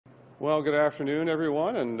Well, good afternoon,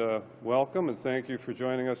 everyone, and welcome, and thank you for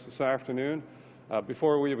joining us this afternoon.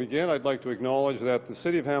 Before we begin, I'd like to acknowledge that the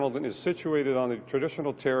City of Hamilton is situated on the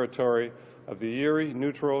traditional territory of the Erie,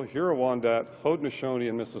 Neutral, Huron-Wendat, Haudenosaunee,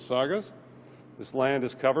 and Mississaugas. This land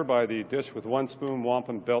is covered by the Dish with One Spoon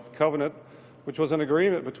Wampum Belt Covenant, which was an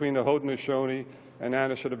agreement between the Haudenosaunee and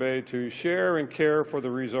Anishinaabe to share and care for the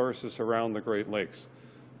resources around the Great Lakes.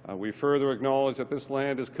 We further acknowledge that this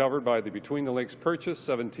land is covered by the Between the Lakes Purchase,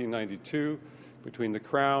 1792, between the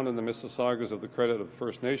Crown and the Mississaugas of the Credit of the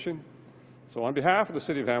First Nation. So on behalf of the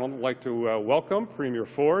City of Hamilton, I'd like to welcome Premier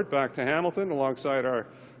Ford back to Hamilton alongside our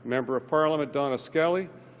Member of Parliament, Donna Skelly,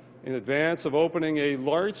 in advance of opening a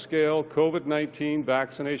large-scale COVID-19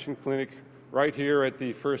 vaccination clinic right here at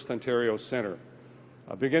the First Ontario Centre.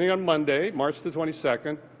 Beginning on Monday, March the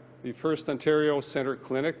 22nd, the First Ontario Centre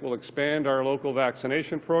Clinic will expand our local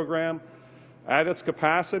vaccination program. At its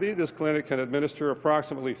capacity, this clinic can administer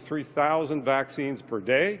approximately 3,000 vaccines per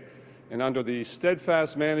day, and under the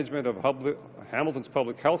steadfast management of Hamilton's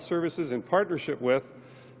Public Health Services in partnership with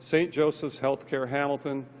St. Joseph's Healthcare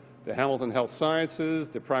Hamilton, the Hamilton Health Sciences,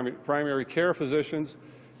 the primary care physicians,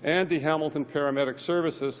 and the Hamilton Paramedic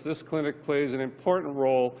Services, this clinic plays an important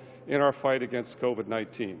role in our fight against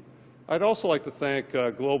COVID-19. I'd also like to thank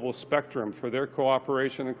Global Spectrum for their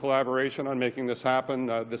cooperation and collaboration on making this happen.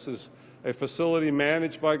 This is a facility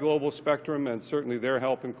managed by Global Spectrum, and certainly their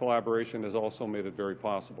help and collaboration has also made it very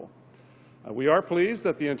possible. We are pleased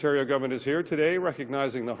that the Ontario government is here today,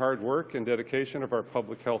 recognizing the hard work and dedication of our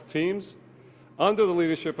public health teams. Under the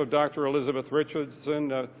leadership of Dr. Elizabeth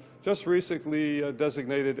Richardson, just recently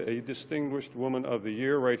designated a Distinguished Woman of the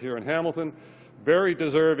Year right here in Hamilton. Very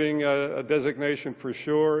deserving a designation for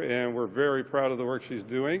sure, and we're very proud of the work she's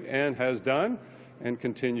doing and has done and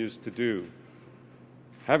continues to do.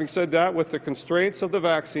 Having said that, with the constraints of the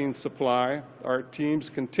vaccine supply, our teams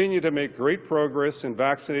continue to make great progress in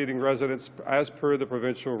vaccinating residents as per the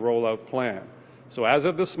provincial rollout plan. So as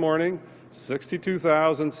of this morning,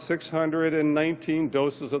 62,619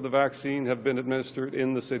 doses of the vaccine have been administered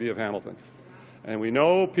in the City of Hamilton. And we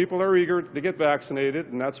know people are eager to get vaccinated,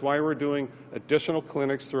 and that's why we're doing additional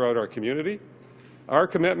clinics throughout our community. Our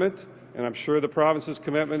commitment, and I'm sure the province's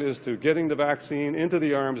commitment, is to getting the vaccine into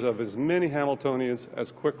the arms of as many Hamiltonians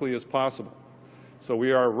as quickly as possible. So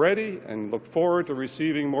we are ready and look forward to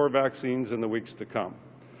receiving more vaccines in the weeks to come.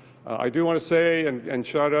 I do want to say and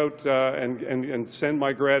shout out and send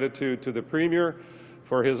my gratitude to the Premier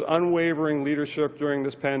for his unwavering leadership during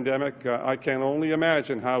this pandemic. I can only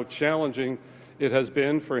imagine how challenging it has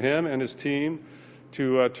been for him and his team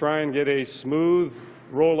to try and get a smooth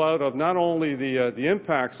rollout of not only the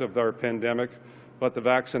impacts of our pandemic, but the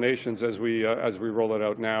vaccinations as we roll it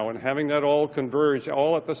out now. And having that all converge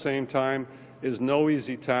all at the same time is no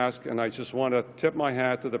easy task, and I just want to tip my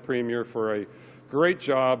hat to the Premier for a great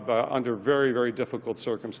job under very, very difficult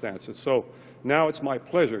circumstances. So now it's my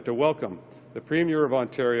pleasure to welcome the Premier of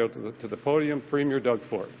Ontario to the podium, Premier Doug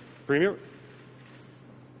Ford. Premier?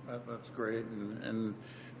 That's great, and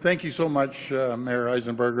thank you so much, Mayor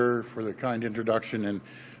Eisenberger, for the kind introduction and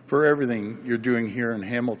for everything you're doing here in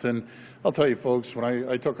Hamilton. I'll tell you, folks, when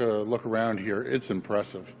I took a look around here, it's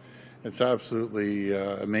impressive. It's absolutely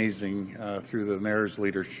amazing through the Mayor's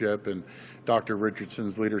leadership and Dr.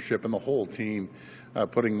 Richardson's leadership and the whole team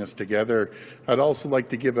putting this together. I'd also like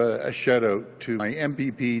to give a shout out to my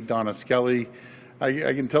MPP, Donna Skelly.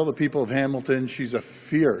 I can tell the people of Hamilton she's a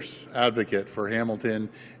fierce advocate for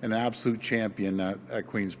Hamilton and an absolute champion at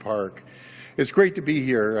Queen's Park. It's great to be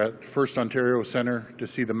here at First Ontario Centre to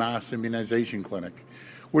see the mass immunization clinic,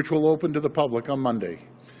 which will open to the public on Monday.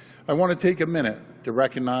 I want to take a minute to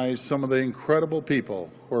recognize some of the incredible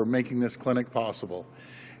people who are making this clinic possible.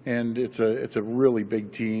 And it's a really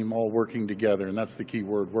big team all working together, and that's the key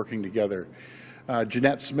word, working together.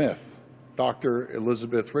 Jeanette Smith, Dr.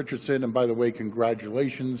 Elizabeth Richardson, and by the way,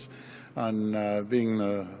 congratulations on being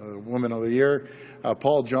the Woman of the Year,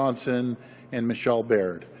 Paul Johnson and Michelle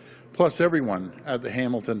Baird, plus everyone at the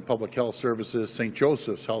Hamilton Public Health Services, St.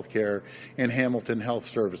 Joseph's Healthcare, and Hamilton Health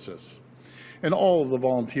Services, and all of the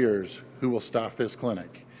volunteers who will staff this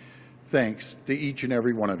clinic. Thanks to each and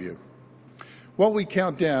every one of you. While we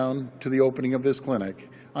count down to the opening of this clinic,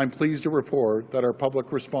 I'm pleased to report that our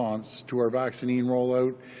public response to our vaccine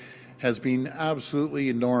rollout has been absolutely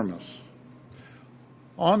enormous.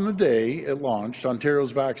 On the day it launched, Ontario's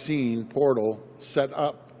vaccine portal set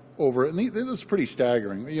up over, and this is pretty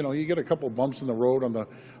staggering. You know, you get a couple bumps in the road on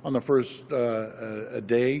the first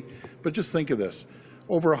day, but just think of this.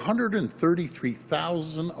 Over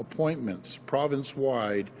 133,000 appointments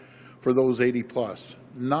province-wide for those 80 plus,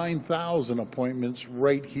 9,000 appointments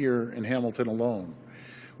right here in Hamilton alone.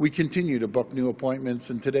 We continue to book new appointments,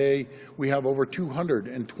 and today we have over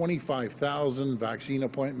 225,000 vaccine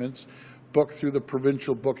appointments booked through the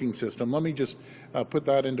provincial booking system. Let me just put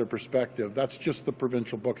that into perspective. That's just the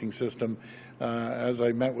provincial booking system. As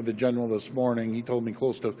I met with the general this morning, he told me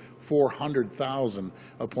close to 400,000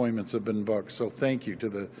 appointments have been booked. So thank you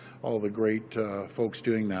to all the great folks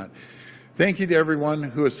doing that. Thank you to everyone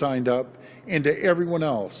who has signed up and to everyone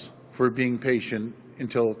else for being patient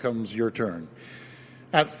until it comes your turn.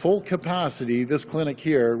 At full capacity, this clinic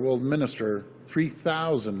here will administer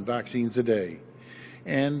 3,000 vaccines a day.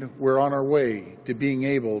 And we're on our way to being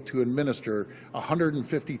able to administer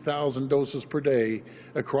 150,000 doses per day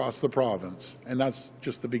across the province. And that's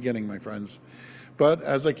just the beginning, my friends. But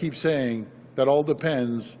as I keep saying, that all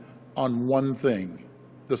depends on one thing: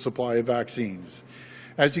 the supply of vaccines.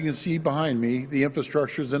 As you can see behind me, the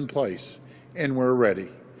infrastructure is in place, and we're ready.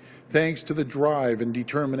 Thanks to the drive and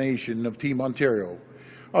determination of Team Ontario,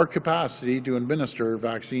 our capacity to administer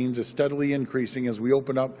vaccines is steadily increasing as we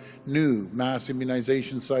open up new mass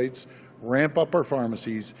immunization sites, ramp up our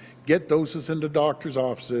pharmacies, get doses into doctors'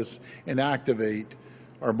 offices, and activate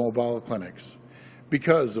our mobile clinics.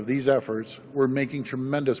 Because of these efforts, we're making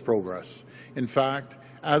tremendous progress. In fact,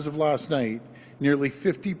 as of last night, nearly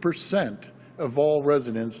 50% of all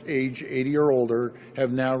residents aged 80 or older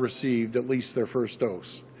have now received at least their first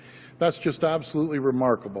dose. That's just absolutely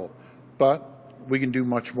remarkable, but we can do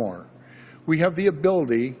much more. We have the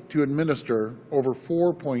ability to administer over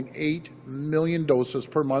 4.8 million doses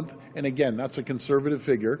per month, and again, that's a conservative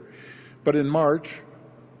figure, but in March,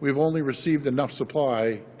 we've only received enough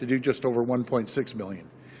supply to do just over 1.6 million.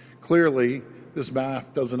 Clearly, this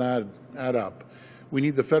math doesn't add up. We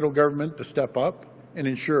need the federal government to step up and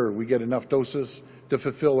ensure we get enough doses to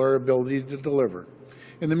fulfill our ability to deliver.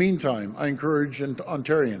 In the meantime, I encourage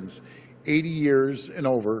Ontarians 80 years and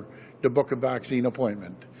over to book a vaccine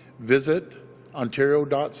appointment. Visit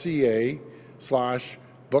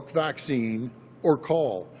ontario.ca/bookvaccine or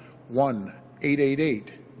call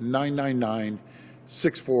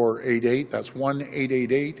 1-888-999-6488. That's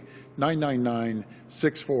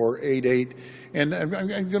 1-888-999-6488. And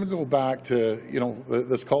I'm going to go back to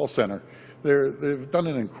this call center. They've done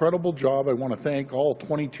an incredible job. I want to thank all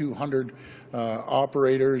 2,200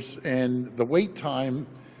 operators, and the wait time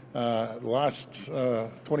the last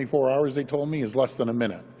 24 hours, they told me, is less than a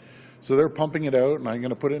minute. So they're pumping it out, and I'm going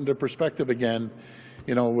to put it into perspective again.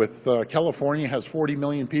 With California has 40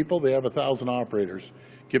 million people, they have 1,000 operators.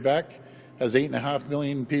 Quebec has 8.5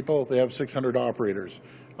 million people, they have 600 operators.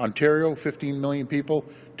 Ontario, 15 million people,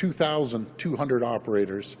 2,200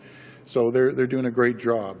 operators. So they're doing a great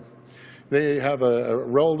job. They have a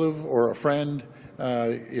relative or a friend.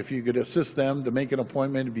 If you could assist them to make an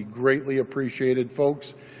appointment, it'd be greatly appreciated.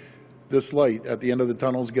 Folks, this light at the end of the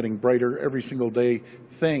tunnel is getting brighter every single day,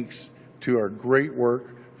 thanks to our great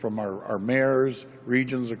work from our mayors,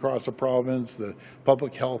 regions across the province, the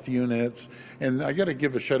public health units, and I got to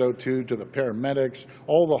give a shout out to the paramedics,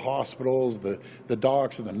 all the hospitals, the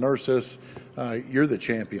docs and the nurses. You're the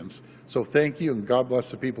champions. So thank you, and God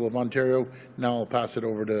bless the people of Ontario. Now I'll pass it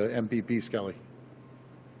over to MPP Skelly.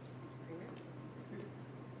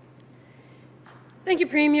 Thank you,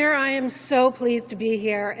 Premier. I am so pleased to be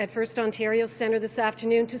here at First Ontario Centre this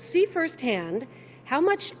afternoon to see firsthand how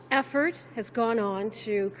much effort has gone on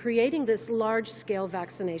to creating this large-scale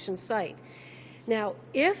vaccination site. Now,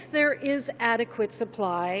 if there is adequate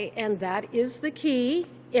supply, and that is the key,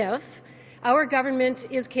 if our government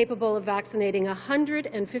is capable of vaccinating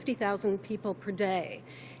 150,000 people per day.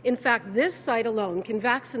 In fact, this site alone can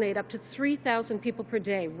vaccinate up to 3,000 people per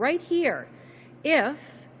day right here if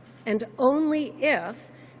and only if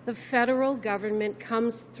the federal government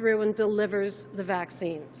comes through and delivers the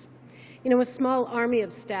vaccines. A small army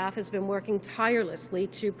of staff has been working tirelessly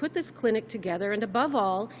to put this clinic together and, above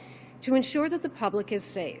all, to ensure that the public is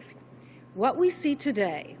safe. What we see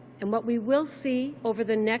today and what we will see over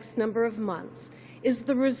the next number of months is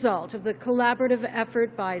the result of the collaborative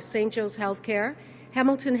effort by St. Joe's Healthcare,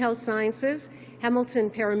 Hamilton Health Sciences,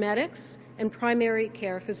 Hamilton Paramedics, and primary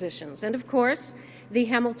care physicians, and of course, the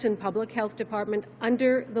Hamilton Public Health Department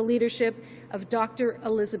under the leadership of Dr.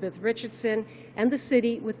 Elizabeth Richardson and the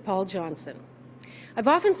city with Paul Johnson. I've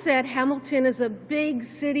often said Hamilton is a big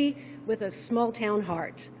city with a small town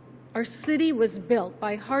heart. Our city was built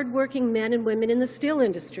by hardworking men and women in the steel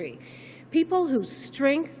industry, people whose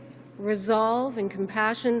strength, resolve, and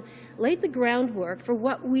compassion laid the groundwork for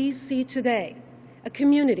what we see today, a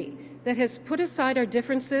community that has put aside our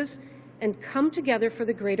differences and come together for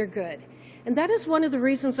the greater good. And that is one of the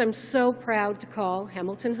reasons I'm so proud to call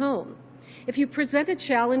Hamilton home. If you present a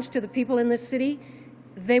challenge to the people in this city,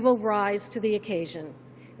 they will rise to the occasion.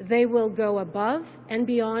 They will go above and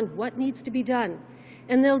beyond what needs to be done,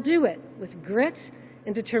 and they'll do it with grit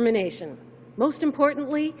and determination. Most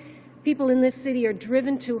importantly, people in this city are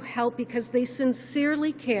driven to help because they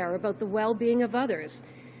sincerely care about the well-being of others,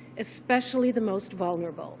 especially the most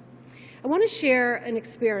vulnerable. I want to share an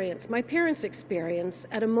experience, my parents' experience,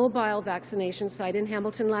 at a mobile vaccination site in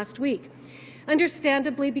Hamilton last week.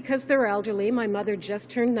 Understandably, because they're elderly, my mother just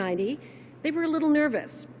turned 90, they were a little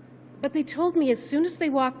nervous. But they told me as soon as they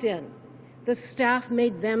walked in, the staff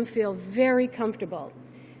made them feel very comfortable.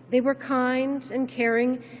 They were kind and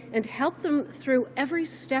caring and helped them through every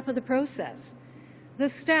step of the process. The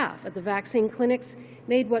staff at the vaccine clinics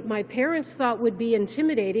made what my parents thought would be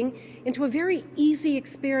intimidating into a very easy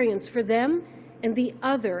experience for them and the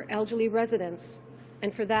other elderly residents.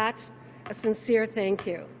 And for that, a sincere thank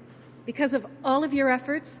you. Because of all of your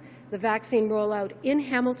efforts, the vaccine rollout in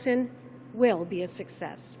Hamilton will be a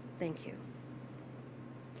success. Thank you.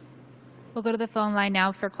 We'll go to the phone line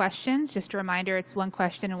now for questions. Just a reminder, it's one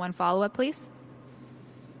question and one follow-up, please.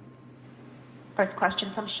 First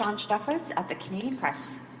question from Sean Steffers at the Canadian Press.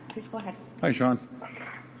 Please go ahead. Hi, Sean.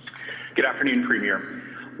 Good afternoon, Premier.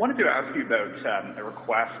 Wanted to ask you about a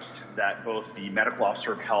request that both the Medical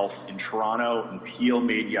Officer of Health in Toronto and Peel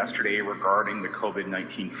made yesterday regarding the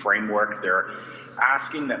COVID-19 framework. They're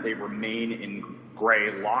asking that they remain in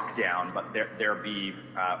gray lockdown, but there be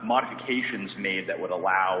modifications made that would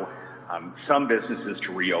allow some businesses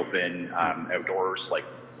to reopen outdoors, like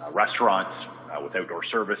restaurants with outdoor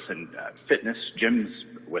service and fitness gyms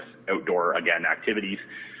with outdoor, again, activities.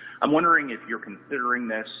 I'm wondering if you're considering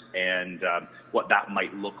this and what that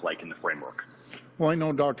might look like in the framework. Well, I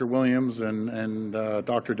know Dr. Williams and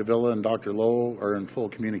Dr. Davila and Dr. Lowe are in full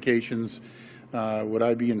communications. Would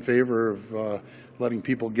I be in favor of letting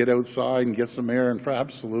people get outside and get some air? And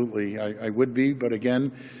absolutely, I would be. But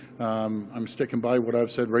again, I'm sticking by what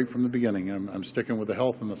I've said right from the beginning. I'm sticking with the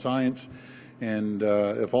health and the science. And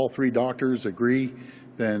if all three doctors agree,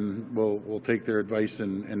 then we'll take their advice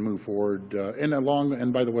and move forward.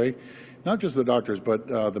 And by the way, not just the doctors, but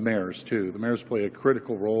the mayors too. The mayors play a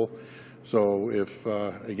critical role. So if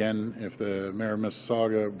the mayor of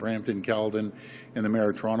Mississauga, Brampton, Caledon, and the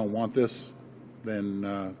mayor of Toronto want this, then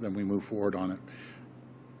we move forward on it.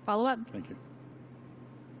 Follow up. Thank you.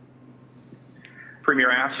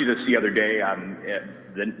 Premier, I asked you this the other day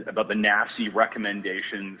about the NAFC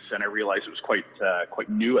recommendations, and I realized it was quite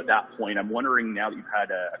new at that point. I'm wondering, now that you've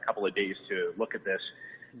had a couple of days to look at this,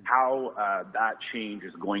 how that change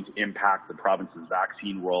is going to impact the province's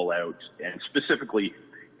vaccine rollout, and specifically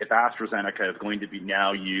if AstraZeneca is going to be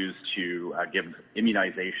now used to give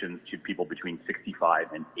immunizations to people between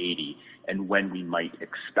 65 and 80, and when we might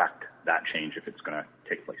expect that change, if it's going to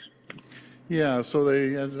take place. Yeah, so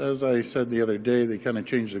they, as I said the other day, they kind of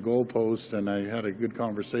changed the goalpost, and I had a good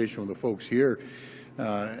conversation with the folks here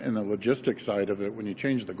in the logistics side of it. When you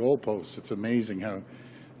change the goalposts, it's amazing how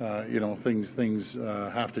things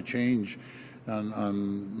have to change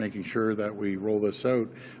on making sure that we roll this out.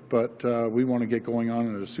 But we want to get going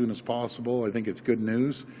on it as soon as possible. I think it's good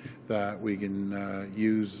news that we can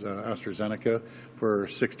use AstraZeneca for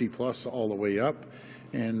 60 plus all the way up.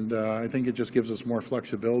 And I think it just gives us more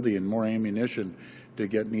flexibility and more ammunition to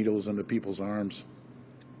get needles into people's arms.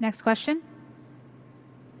 Next question.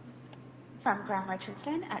 From Graham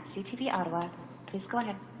Richardson at CTV Ottawa. Please go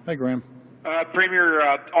ahead. Hi, Graham. Premier,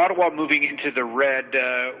 Ottawa moving into the red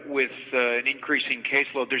with an increasing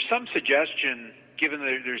caseload. There's some suggestion, given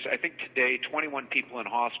that there's, I think today, 21 people in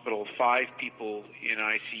hospital, 5 people in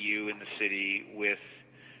ICU in the city with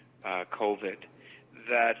COVID,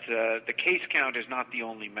 that the case count is not the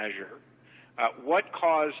only measure. What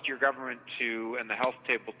caused your government to, and the health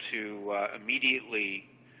table to immediately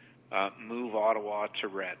move Ottawa to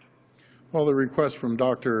red? Well, the request from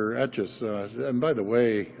Dr. Etches, and by the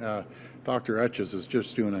way, Dr. Etches is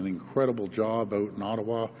just doing an incredible job out in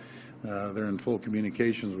Ottawa. They're in full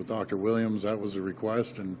communications with Dr. Williams. That was a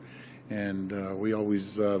request, and we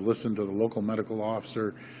always listen to the local medical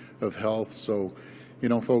officer of health. So,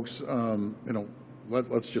 folks,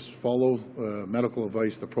 let's just follow medical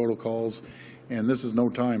advice, the protocols, and this is no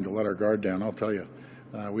time to let our guard down, I'll tell you.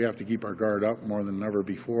 We have to keep our guard up more than ever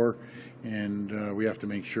before, and we have to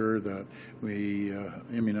make sure that we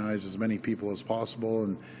immunize as many people as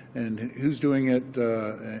possible. And who's doing it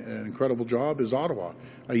an incredible job is Ottawa.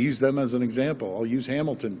 I use them as an example. I'll use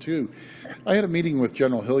Hamilton too. I had a meeting with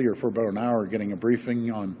General Hillier for about an hour, getting a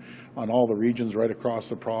briefing on all the regions right across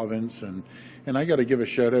the province, and I got to give a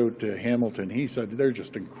shout out to Hamilton. He said they're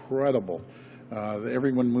just incredible.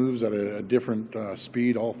 Everyone moves at a different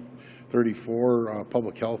speed, all 34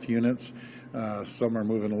 public health units. Some are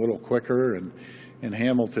moving a little quicker, and in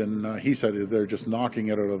Hamilton, he said they're just knocking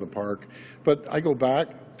it out of the park. But I go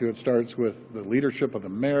back to it starts with the leadership of the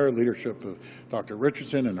mayor, leadership of Dr.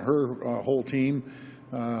 Richardson and her whole team,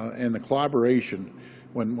 and the collaboration.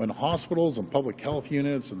 When hospitals and public health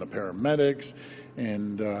units and the paramedics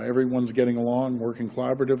and everyone's getting along, working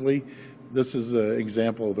collaboratively, this is an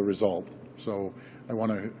example of the result. So I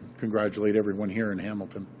want to congratulate everyone here in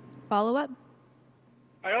Hamilton. Follow-up?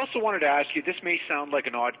 I also wanted to ask you, this may sound like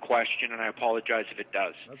an odd question, and I apologize if it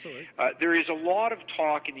does. That's all right. There is a lot of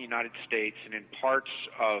talk in the United States and in parts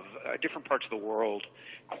of different parts of the world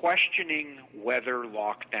questioning whether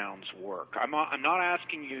lockdowns work. I'm not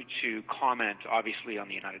asking you to comment, obviously, on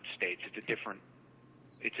the United States. It's a different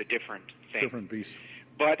thing. Different beast.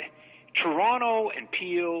 But Toronto and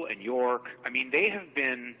Peel and York, I mean, they have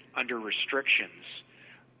been under restrictions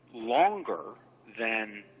longer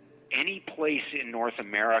than any place in North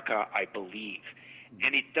America, I believe.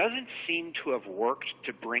 And it doesn't seem to have worked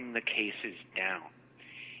to bring the cases down.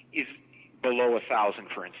 Is below 1,000,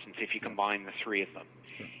 for instance, if you combine the three of them.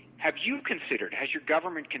 Have you considered, has your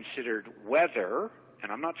government considered whether,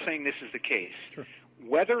 and I'm not saying this is the case,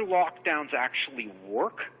 whether lockdowns actually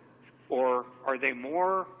work, or are they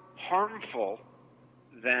more harmful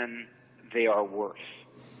than they are worth?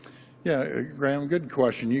 Yeah, Graham, good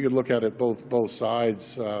question. You could look at it both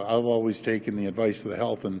sides. I've always taken the advice of the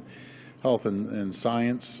health and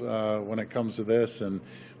science when it comes to this, and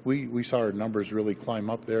we saw our numbers really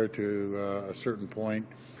climb up there to a certain point.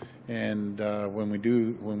 And when we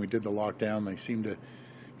did the lockdown, they seem to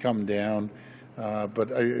come down.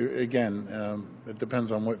 But again, it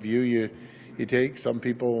depends on what view you take. Some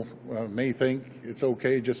people may think it's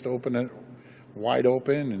okay just to open it wide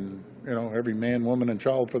open and, you know, every man, woman, and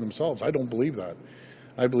child for themselves. I don't believe that.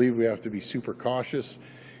 I believe we have to be super cautious.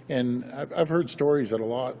 And I've heard stories that a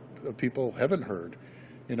lot of people haven't heard.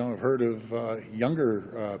 You know, I've heard of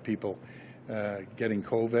younger people getting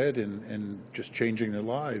COVID and just changing their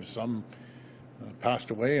lives. Some passed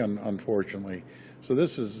away, unfortunately. So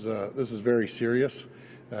this is very serious.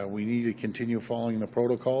 We need to continue following the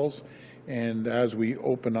protocols, and as we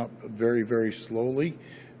open up very, very slowly,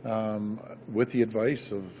 with the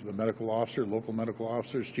advice of the medical officer, local medical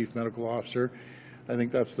officers, chief medical officer, I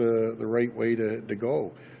think that's the right way to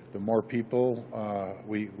go. The more people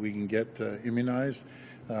we can get immunized,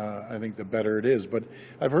 I think the better it is. But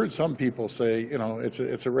I've heard some people say, you know,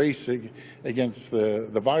 it's a race against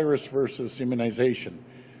the virus versus immunization.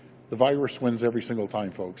 The virus wins every single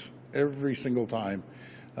time, folks. Every single time.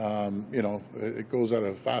 You know, it goes at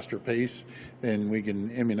a faster pace than we can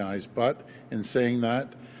immunize. But in saying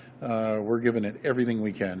that, we're giving it everything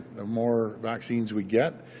we can. The more vaccines we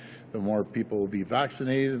get, the more people will be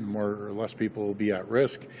vaccinated, the more or less people will be at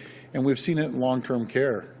risk. And we've seen it in long-term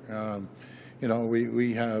care. You know,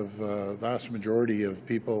 we have a vast majority of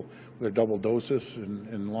people with their double doses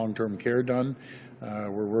in long-term care done.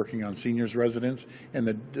 We're working on seniors residents, and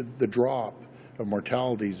the drop of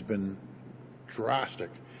mortality has been drastic.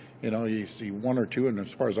 You know, you see one or two, and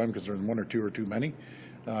as far as I'm concerned, one or two are too many.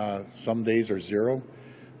 Some days are zero.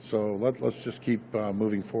 So let's just keep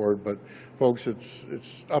moving forward. But folks,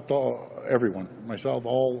 it's up to everyone, myself,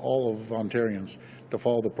 all of Ontarians, to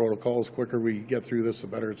follow the protocols. The quicker we get through this, the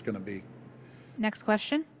better it's going to be. Next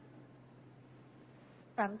question.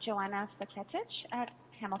 From Joanna Spaketic at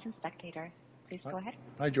Hamilton Spectator. Please go ahead.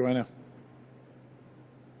 Hi, Joanna.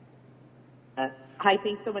 Hi,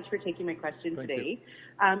 thanks so much for taking my question Thank today.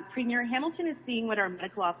 Premier, Hamilton is seeing what our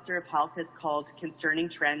medical officer of health has called concerning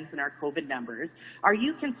trends in our COVID numbers. Are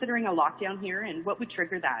you considering a lockdown here, and what would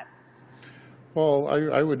trigger that? Well,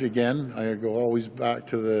 I would, again, I go always back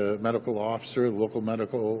to the medical officer, the local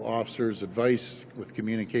medical officer's advice with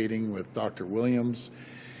communicating with Dr. Williams,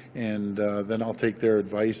 and then I'll take their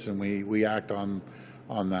advice and we act on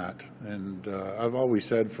that. And I've always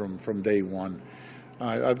said from day one,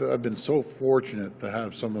 I've been so fortunate to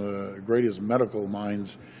have some of the greatest medical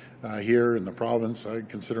minds here in the province. I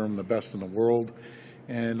consider them the best in the world,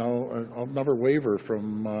 and I'll never waver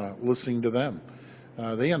from listening to them.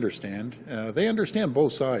 They understand. They understand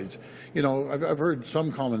both sides. You know, I've heard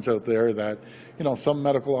some comments out there that, you know, some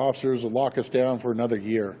medical officers will lock us down for another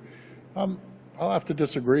year. I'll have to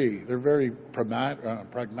disagree. They're very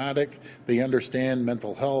pragmatic. They understand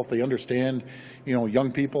mental health. They understand, you know,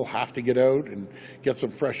 young people have to get out and get some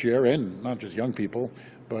fresh air in, not just young people,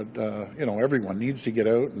 but, you know, everyone needs to get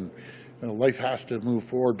out, and you know, life has to move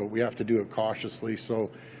forward, but we have to do it cautiously. So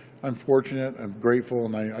I'm fortunate, I'm grateful,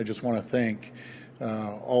 and I just want to thank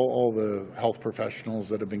all the health professionals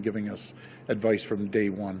that have been giving us advice from day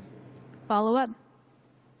one. Follow up.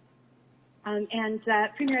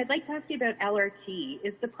 Premier, I'd like to ask you about LRT.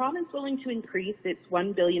 Is the province willing to increase its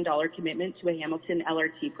 $1 billion commitment to a Hamilton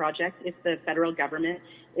LRT project if the federal government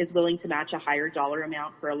is willing to match a higher dollar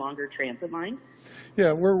amount for a longer transit line?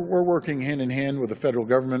 Yeah, we're working hand in hand with the federal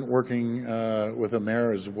government, working with the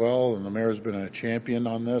mayor as well, and the mayor's been a champion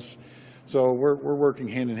on this. So we're working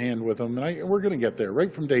hand in hand with them, and we're going to get there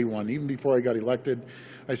right from day one. Even before I got elected,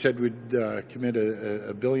 I said we'd commit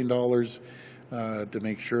 $1 billion to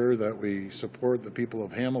make sure that we support the people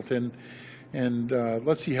of Hamilton. And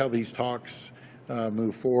let's see how these talks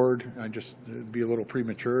move forward. It'd be a little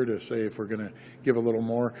premature to say if we're going to give a little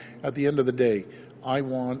more. At the end of the day, I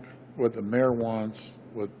want what the mayor wants,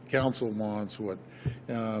 what council wants, what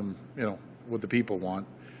what the people want.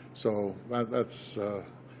 So that's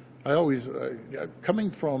I always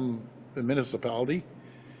coming from the municipality,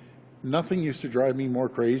 nothing used to drive me more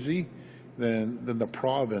crazy than the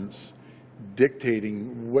province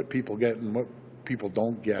dictating what people get and what people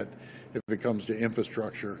don't get if it comes to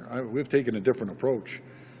infrastructure. We've taken a different approach.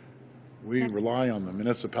 We rely on the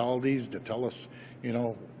municipalities to tell us,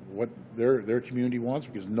 what their community wants,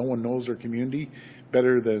 because no one knows their community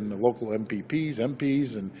better than the local MPs,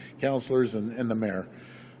 and councillors, and the mayor.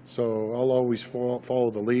 So I'll always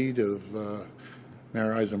follow the lead of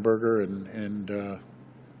Mayor Eisenberger and the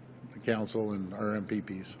council and our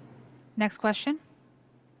MPPs. Next question.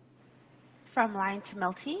 From Ryan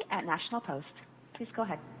Tumilty at National Post. Please go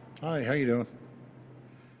ahead. Hi, how you doing?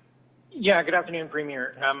 Yeah, good afternoon,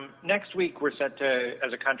 Premier. Next week, we're set to,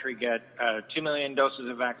 as a country, get 2 million doses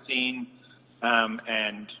of vaccine,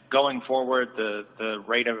 and going forward, the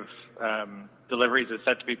rate of deliveries is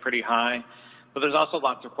set to be pretty high. But there's also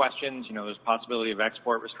lots of questions. There's possibility of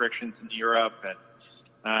export restrictions in Europe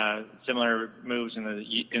and similar moves in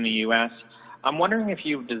the U.S. I'm wondering if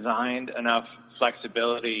you've designed enough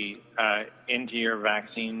flexibility into your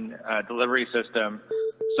vaccine delivery system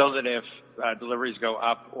so that if deliveries go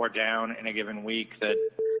up or down in a given week that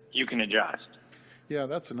you can adjust. Yeah,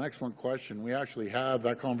 that's an excellent question. We actually have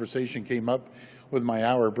that conversation came up with my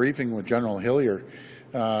hour briefing with General Hillier.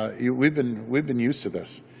 We've been used to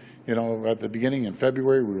this. At the beginning in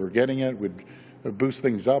February we were getting it, we'd boost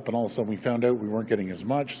things up, and all of a sudden we found out we weren't getting as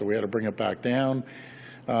much, so we had to bring it back down.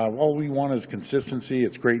 All we want is consistency.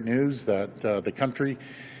 It's great news that the country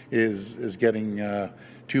is getting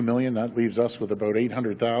 2 million. That leaves us with about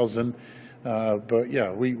 800,000. But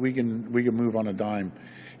yeah, we can move on a dime.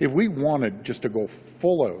 If we wanted just to go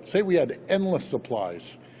full out, say we had endless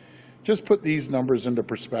supplies, just put these numbers into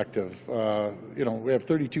perspective. We have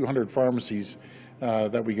 3,200 pharmacies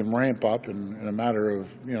that we can ramp up in a matter of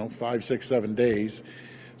 5, 6, 7 days.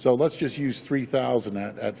 So let's just use 3,000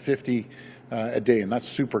 at 50 a day, and that's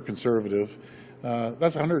super conservative.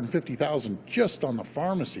 That's 150,000 just on the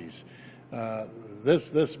pharmacies.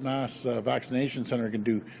 This mass vaccination center can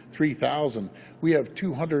do 3,000. We have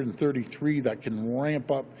 233 that can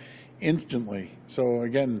ramp up instantly. So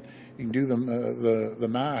again, you can do the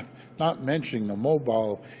math, not mentioning the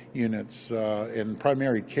mobile units and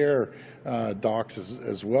primary care docs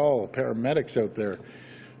as well, paramedics out there.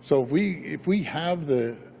 So if we have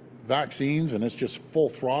the vaccines and it's just full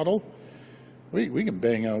throttle, we can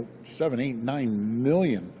bang out 7, 8, 9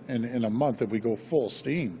 million in a month if we go full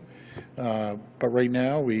steam. But right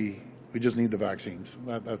now, we just need the vaccines.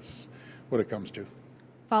 That's what it comes to.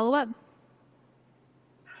 Follow up.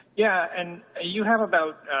 Yeah, and you have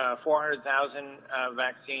about 400,000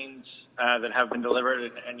 vaccines that have been delivered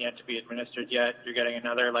and yet to be administered yet. You're getting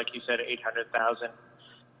another, like you said, 800,000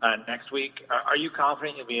 next week. Are you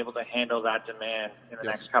confident you'll be able to handle that demand in the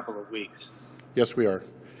next couple of weeks? Yes, we are.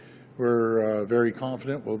 We're very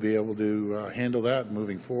confident we'll be able to handle that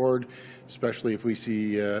moving forward, especially if we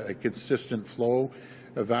see a consistent flow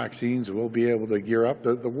of vaccines. We'll be able to gear up.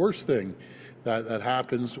 The worst thing that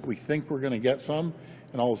happens, we think we're going to get some,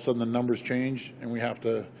 and all of a sudden the numbers change and we have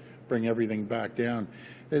to bring everything back down.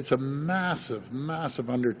 It's a massive, massive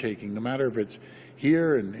undertaking, no matter if it's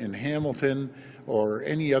here in Hamilton or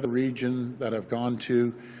any other region that I've gone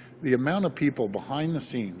to. The amount of people behind the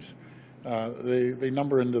scenes, they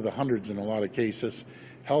number into the hundreds in a lot of cases,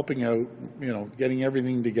 helping out, getting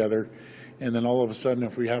everything together, and then all of a sudden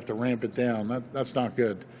if we have to ramp it down, that's not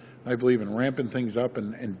good. I believe in ramping things up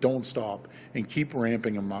and don't stop and keep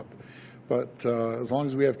ramping them up. But as long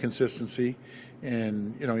as we have consistency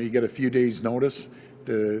and you get a few days notice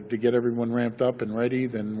to get everyone ramped up and ready,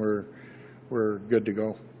 then we're good to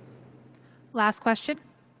go. Last question.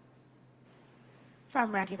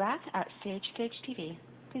 From Randy Rath at Stage TV.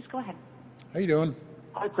 Please go ahead. How you doing?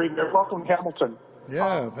 Hi, Premier. Welcome to Hamilton.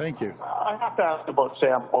 Yeah, thank you. I have to ask about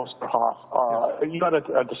Sam Osterhoff. You had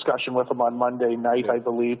a discussion with him on Monday night, I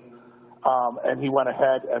believe. and he went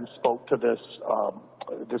ahead and spoke to this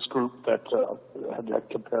this group that had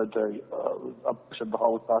compared the abortion to the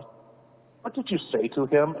Holocaust. What did you say to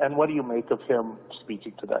him, and what do you make of him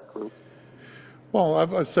speaking to that group? Well,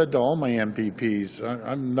 I've said to all my MPPs,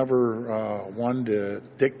 I'm never one to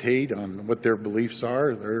dictate on what their beliefs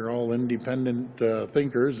are. They're all independent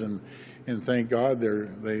thinkers, and thank God they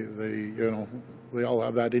all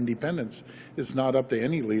have that independence. It's not up to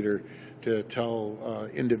any leader to tell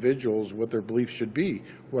individuals what their beliefs should be.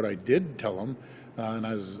 What I did tell them, and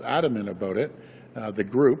I was adamant about it, the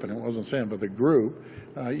group, and it wasn't Sam, but the group,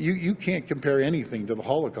 you can't compare anything to the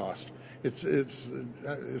Holocaust. It's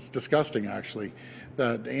disgusting, actually,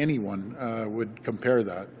 that anyone would compare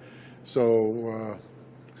that. So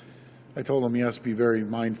I told him he has to be very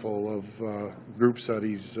mindful of groups that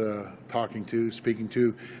he's talking to, speaking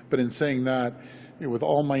to. But in saying that, with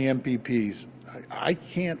all my MPPs, I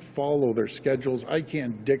can't follow their schedules. I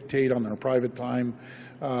can't dictate on their private time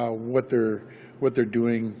what they're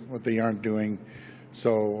doing, what they aren't doing.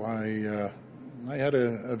 So I had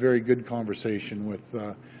a very good conversation with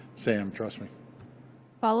Sam, trust me.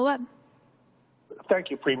 Follow up?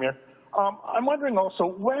 Thank you, Premier. I'm wondering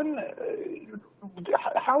also,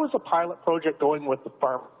 how is the pilot project going with the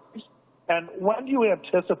pharmacies? And when do you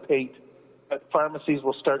anticipate that pharmacies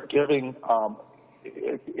will start giving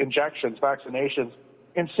injections, vaccinations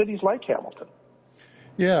in cities like Hamilton?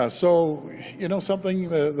 Yeah, so, you know something,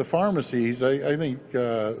 the pharmacies, I think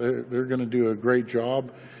they're going to do a great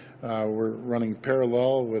job. We're running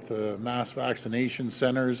parallel with mass vaccination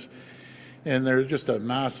centers, and there's just a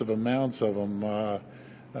massive amounts of them.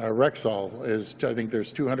 Rexall is, I think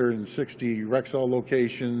there's 260 Rexall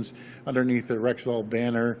locations underneath the Rexall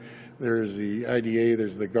banner. There's the IDA,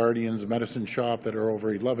 there's the Guardians Medicine Shop that are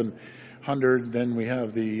over 1,100. Then we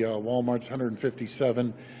have the Walmart's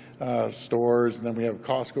 157 stores, and then we have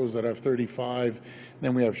Costco's that have 35. And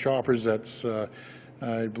then we have Shoppers that's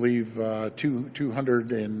I believe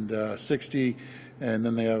 260, and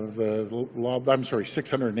then they have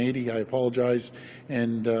 680. I apologize,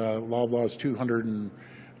 and Loblaw's 200 and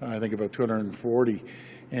I think about 240,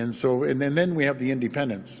 and so and then we have the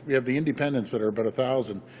independents. We have the independents that are about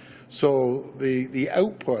 1,000. So the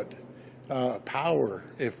output power,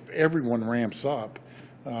 if everyone ramps up,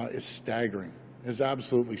 is staggering. Is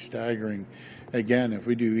absolutely staggering. Again, if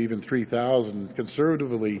we do even 3,000,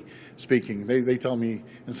 conservatively speaking, they tell me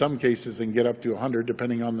in some cases they can get up to 100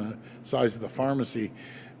 depending on the size of the pharmacy.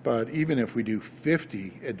 But even if we do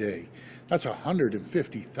 50 a day, that's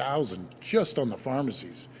 150,000 just on the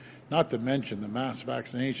pharmacies, not to mention the mass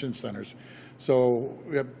vaccination centers. So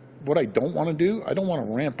what I don't want to do, I don't want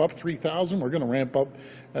to ramp up 3,000. We're going to ramp up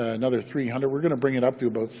another 300. We're going to bring it up to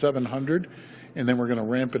about 700. And then we're going to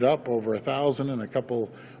ramp it up over 1,000 in a couple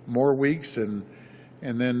more weeks, and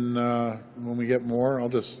then when we get more, I'll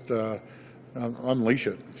just unleash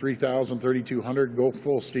it. 3,000, 3,200, go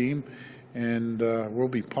full steam, and we'll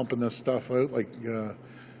be pumping this stuff out like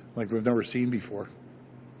we've never seen before.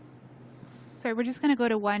 Sorry, we're just going to go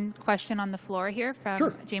to one question on the floor here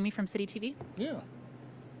from Jamie from City TV. Yeah.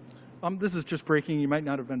 This is just breaking. You might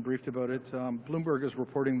not have been briefed about it. Bloomberg is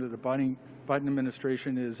reporting that the Biden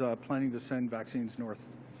administration is planning to send vaccines north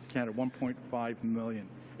Canada, 1.5 million.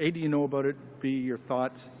 A, do you know about it? B, your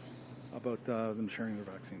thoughts about them sharing their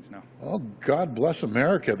vaccines now? Oh, God bless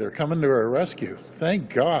America. They're coming to our rescue.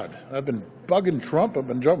 Thank God. I've been bugging Trump. I've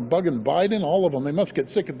been bugging Biden, all of them. They must get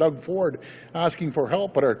sick of Doug Ford asking for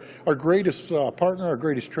help. But our greatest partner, our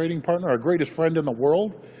greatest trading partner, our greatest friend in the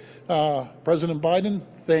world, President Biden,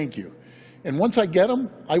 thank you. And once I get them,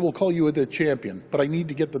 I will call you the champion. But I need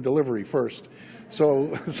to get the delivery first.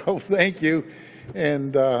 So thank you.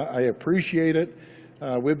 And I appreciate it.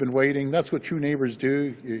 We've been waiting. That's what true neighbors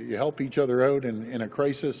do. You help each other out in a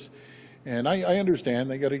crisis. And I understand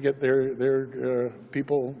they got to get their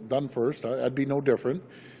people done first. I'd be no different.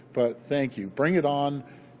 But thank you. Bring it on.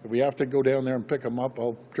 If we have to go down there and pick them up,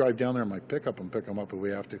 I'll drive down there in my pickup and pick them up if we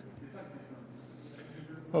have to.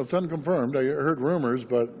 Well, it's unconfirmed. I heard rumors,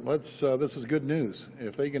 but this is good news.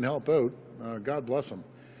 If they can help out, God bless them.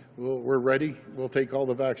 We're ready. We'll take all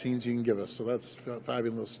the vaccines you can give us. So that's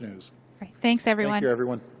fabulous news. Right. Thanks, everyone. Thank you,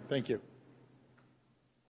 everyone. Thank you.